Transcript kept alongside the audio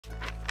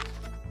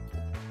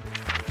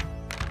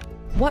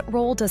What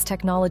role does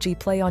technology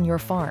play on your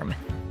farm?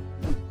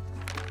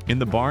 In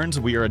the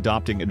barns, we are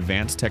adopting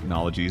advanced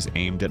technologies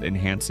aimed at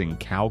enhancing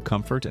cow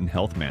comfort and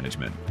health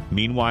management.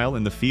 Meanwhile,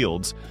 in the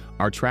fields,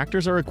 our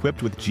tractors are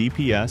equipped with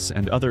GPS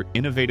and other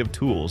innovative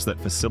tools that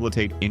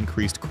facilitate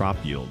increased crop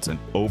yields and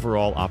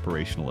overall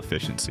operational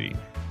efficiency.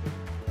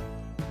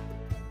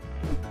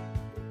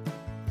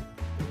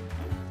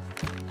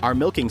 Our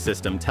milking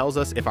system tells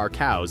us if our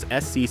cow's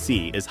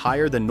SCC is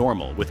higher than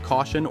normal with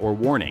caution or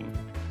warning.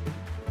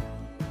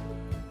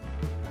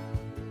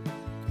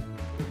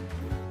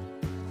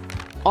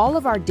 All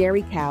of our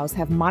dairy cows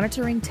have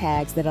monitoring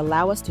tags that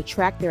allow us to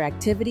track their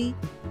activity,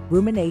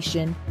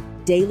 rumination,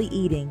 daily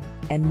eating,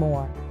 and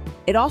more.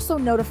 It also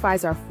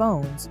notifies our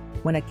phones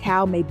when a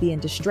cow may be in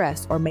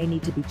distress or may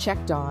need to be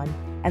checked on,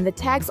 and the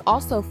tags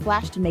also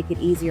flash to make it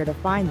easier to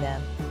find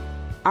them.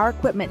 Our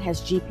equipment has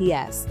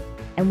GPS,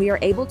 and we are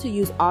able to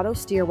use auto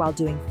steer while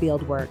doing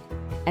field work,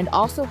 and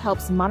also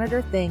helps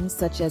monitor things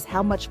such as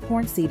how much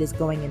corn seed is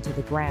going into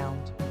the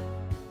ground.